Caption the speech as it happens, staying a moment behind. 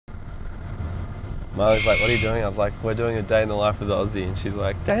Mother's like, what are you doing? I was like, we're doing a day in the life with Ozzie. And she's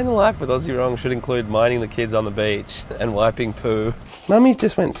like, day in the life with Ozzie Wrong should include minding the kids on the beach and wiping poo. Mummy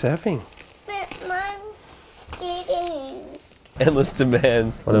just went surfing. But Mum didn't. Endless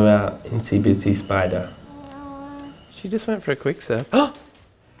demands. What about Itsy Bitsy Spider? She just went for a quick surf. Oh!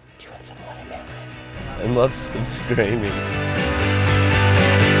 Do you want some Bloody Mary? And lots of screaming.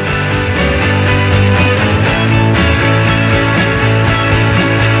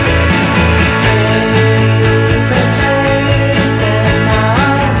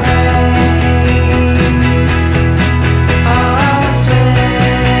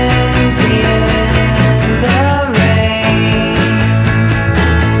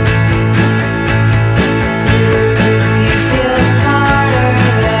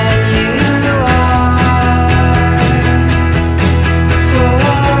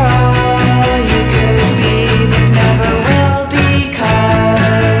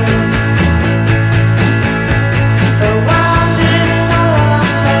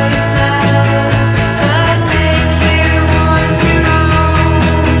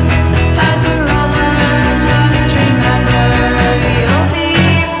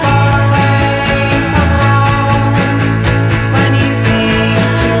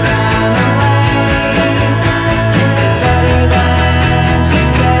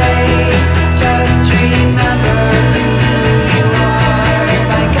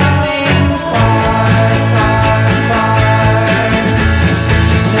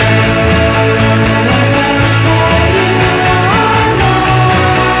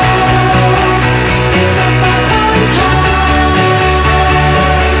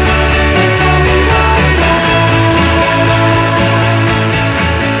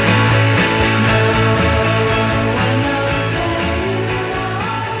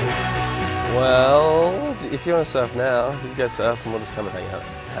 If you want to surf now, you can go surf and we'll just come and hang out at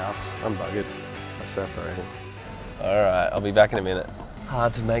the house. I'm buggered. I surfed already. Alright, I'll be back in a minute.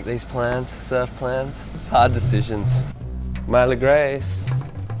 Hard to make these plans, surf plans. It's hard decisions. Mila Grace.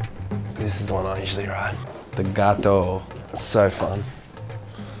 This is the one I usually ride. The Gato. It's so fun.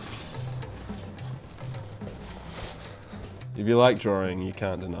 If you like drawing, you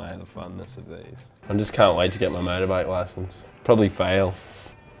can't deny the funness of these. I just can't wait to get my motorbike license. Probably fail.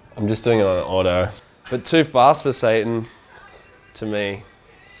 I'm just doing it on auto. But too fast for Satan, to me.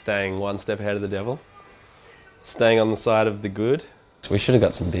 Staying one step ahead of the devil. Staying on the side of the good. We should have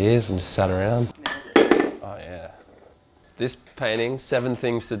got some beers and just sat around. Oh yeah. This painting, 7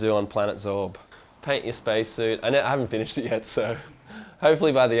 things to do on Planet Zorb. Paint your spacesuit. I haven't finished it yet, so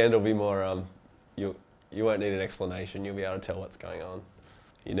hopefully by the end it'll be more, you won't need an explanation, you'll be able to tell what's going on.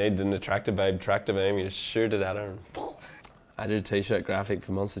 You need the Attractor Babe tractor beam, you just shoot it at her and I did a t-shirt graphic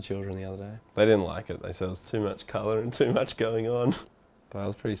for Monster Children the other day. They didn't like it, they said it was too much colour and too much going on. But I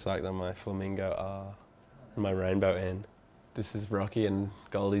was pretty psyched on my flamingo R and my rainbow N. This is Rocky and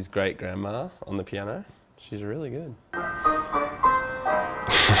Goldie's great grandma on the piano. She's really good.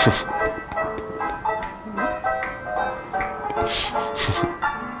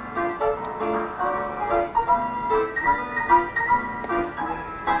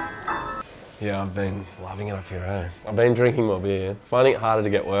 Yeah, I've been loving it up here, I've been drinking more beer, finding it harder to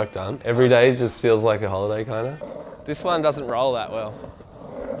get work done. Every day just feels like a holiday, kind of. This one doesn't roll that well.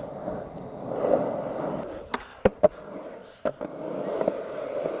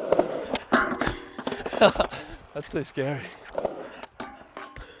 That's too scary.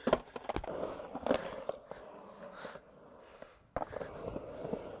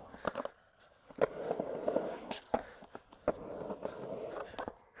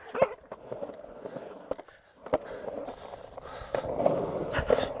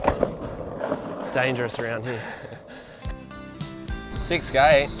 Dangerous around here. 6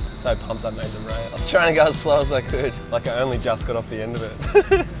 gate. So pumped I made the rail. I was trying to go as slow as I could. Like I only just got off the end of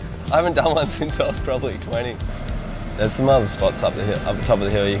it. I haven't done one since I was probably 20. There's some other spots up the hill, up the top of the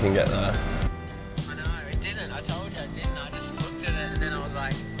hill you can get there. I know, it didn't. I told you it didn't. I just looked at it and then I was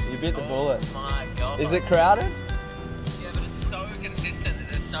like, you bit the bullet. Oh my god. Is it crowded? Yeah, but it's so consistent.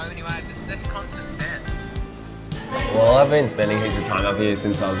 There's so many waves. It's this constant stance. Well, I've been spending heaps of time up here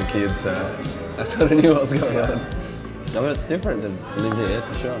since I was a kid, so I sort of knew what was going on. No, but it's different to live here,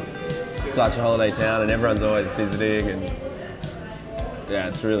 for sure. It's such a holiday town and everyone's always visiting and yeah,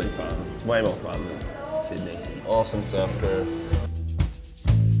 it's really fun. It's way more fun than Sydney. Awesome surf crew.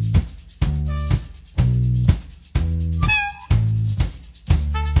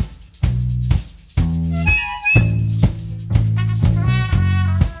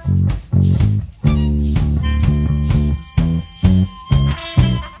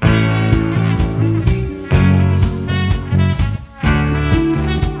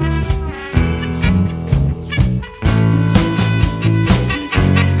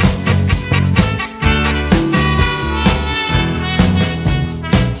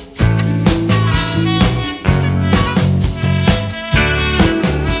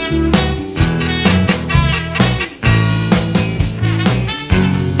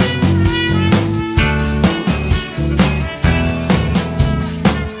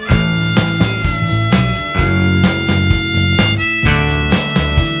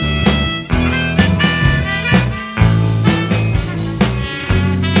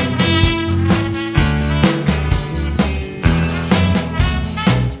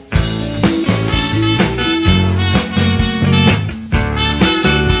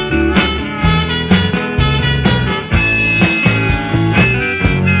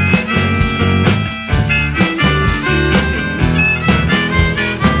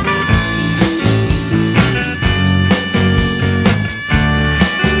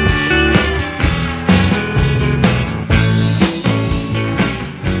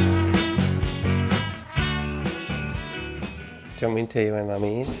 Do you want me to tell you where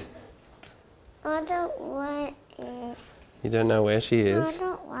Mummy is? I don't know where it is. You don't know where she is? I don't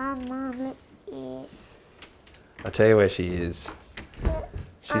know where Mummy is. I'll tell you where she is.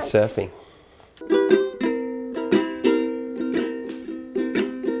 She's surfing.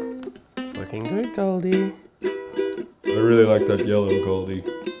 It's looking good, Goldie. I really like that yellow, Goldie.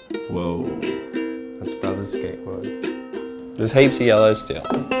 Whoa. That's Brother's skateboard. There's heaps of yellow still.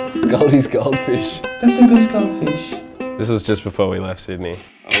 Goldie's goldfish. That's a good goldfish. This was just before we left Sydney.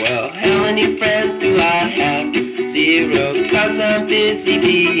 Oh well, how many friends do I have? 0, 'cause I'm busy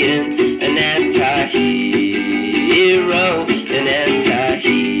being an anti-hero. An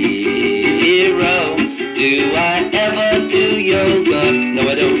anti-hero. Do I ever do yoga? No,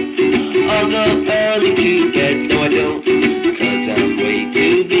 I don't. I'll go early to bed. No, I don't. 'Cause I'm way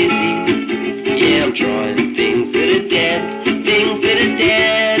too busy. Yeah, I'm drawing things that are dead. Things that are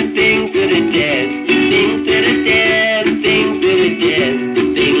dead. Things that are dead. Things that are dead. Things that are dead.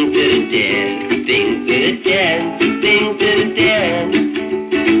 Things that are dead. Things that are dead. Things that are dead.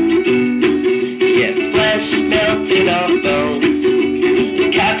 Yeah, flesh melting off bones.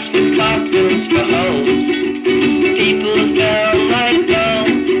 And cats with coffins behind.